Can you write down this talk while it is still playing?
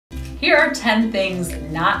Here are 10 things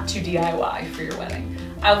not to DIY for your wedding.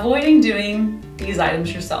 Avoiding doing these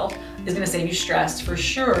items yourself is going to save you stress for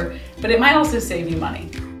sure, but it might also save you money.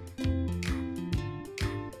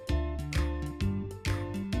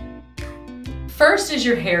 First is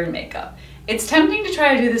your hair and makeup. It's tempting to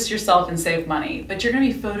try to do this yourself and save money, but you're going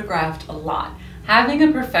to be photographed a lot. Having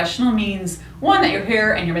a professional means, one, that your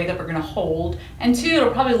hair and your makeup are going to hold, and two,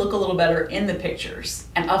 it'll probably look a little better in the pictures.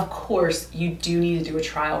 And of course, you do need to do a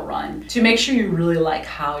trial run to make sure you really like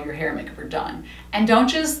how your hair and makeup are done. And don't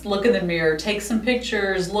just look in the mirror, take some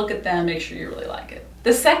pictures, look at them, make sure you really like it.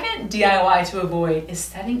 The second DIY to avoid is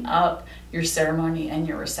setting up your ceremony and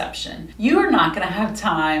your reception. You are not going to have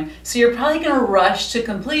time, so you're probably going to rush to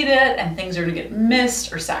complete it and things are going to get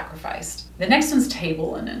missed or sacrificed. The next one's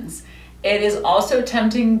table linens. It is also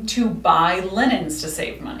tempting to buy linens to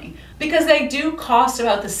save money because they do cost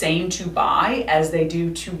about the same to buy as they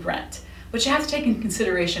do to rent. But you have to take into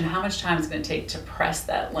consideration how much time it's going to take to press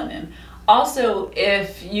that linen. Also,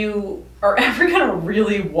 if you are ever going to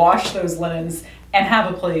really wash those linens and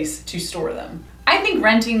have a place to store them. I think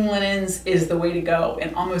renting linens is the way to go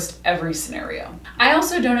in almost every scenario. I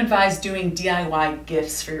also don't advise doing DIY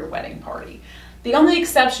gifts for your wedding party. The only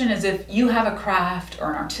exception is if you have a craft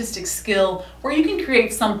or an artistic skill where you can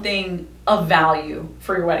create something of value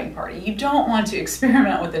for your wedding party. You don't want to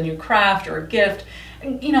experiment with a new craft or a gift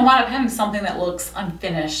and wind up having something that looks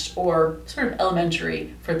unfinished or sort of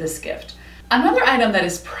elementary for this gift. Another item that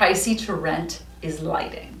is pricey to rent is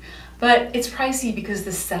lighting, but it's pricey because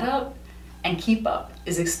the setup and keep up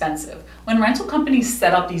is expensive. When rental companies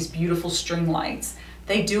set up these beautiful string lights,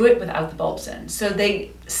 they do it without the bulbs in. So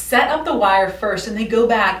they set up the wire first and they go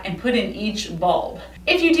back and put in each bulb.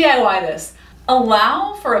 If you DIY this,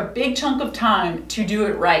 allow for a big chunk of time to do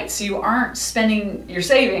it right so you aren't spending your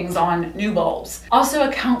savings on new bulbs. Also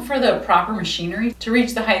account for the proper machinery to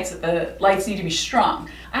reach the heights that the lights need to be strung.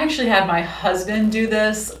 I actually had my husband do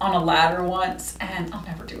this on a ladder once and I'll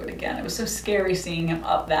never do it again. It was so scary seeing him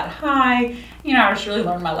up that high. I just really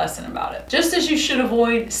learned my lesson about it. Just as you should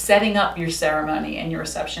avoid setting up your ceremony and your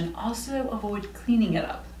reception, also avoid cleaning it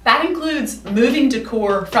up. That includes moving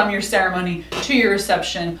decor from your ceremony to your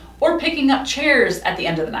reception or picking up chairs at the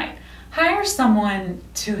end of the night. Hire someone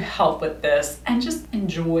to help with this and just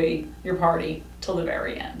enjoy your party till the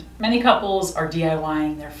very end. Many couples are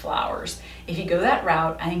DIYing their flowers. If you go that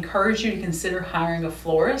route, I encourage you to consider hiring a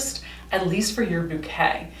florist, at least for your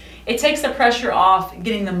bouquet. It takes the pressure off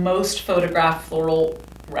getting the most photographed floral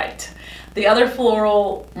right. The other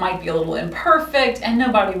floral might be a little imperfect and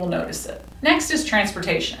nobody will notice it. Next is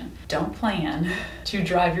transportation. Don't plan to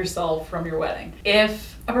drive yourself from your wedding.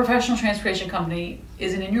 If a professional transportation company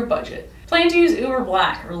isn't in your budget, plan to use Uber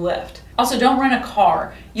Black or Lyft. Also, don't rent a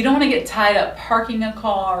car. You don't want to get tied up parking a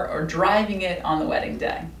car or driving it on the wedding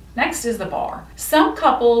day. Next is the bar. Some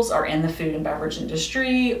couples are in the food and beverage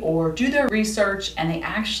industry or do their research and they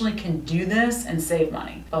actually can do this and save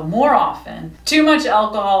money. But more often, too much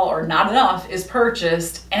alcohol or not enough is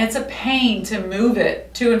purchased and it's a pain to move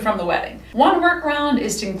it to and from the wedding. One workaround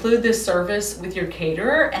is to include this service with your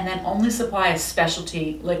caterer and then only supply a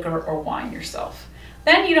specialty liquor or wine yourself.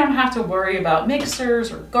 Then you don't have to worry about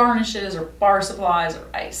mixers or garnishes or bar supplies or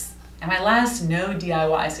ice. And my last no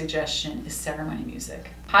DIY suggestion is ceremony music.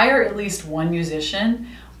 Hire at least one musician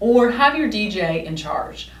or have your DJ in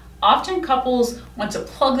charge. Often couples want to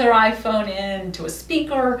plug their iPhone in to a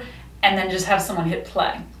speaker and then just have someone hit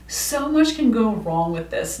play. So much can go wrong with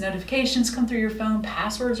this. Notifications come through your phone,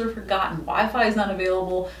 passwords are forgotten, Wi-Fi is not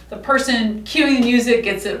available, the person cueing the music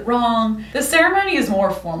gets it wrong. The ceremony is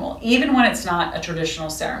more formal, even when it's not a traditional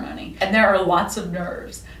ceremony. And there are lots of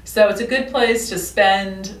nerves. So it's a good place to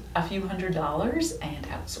spend a few $100s and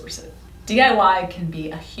outsource it. DIY can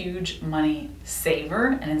be a huge money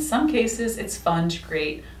saver, and in some cases, it's fun to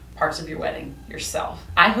create parts of your wedding yourself.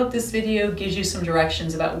 I hope this video gives you some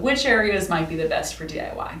directions about which areas might be the best for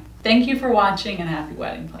DIY. Thank you for watching and happy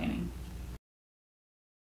wedding planning.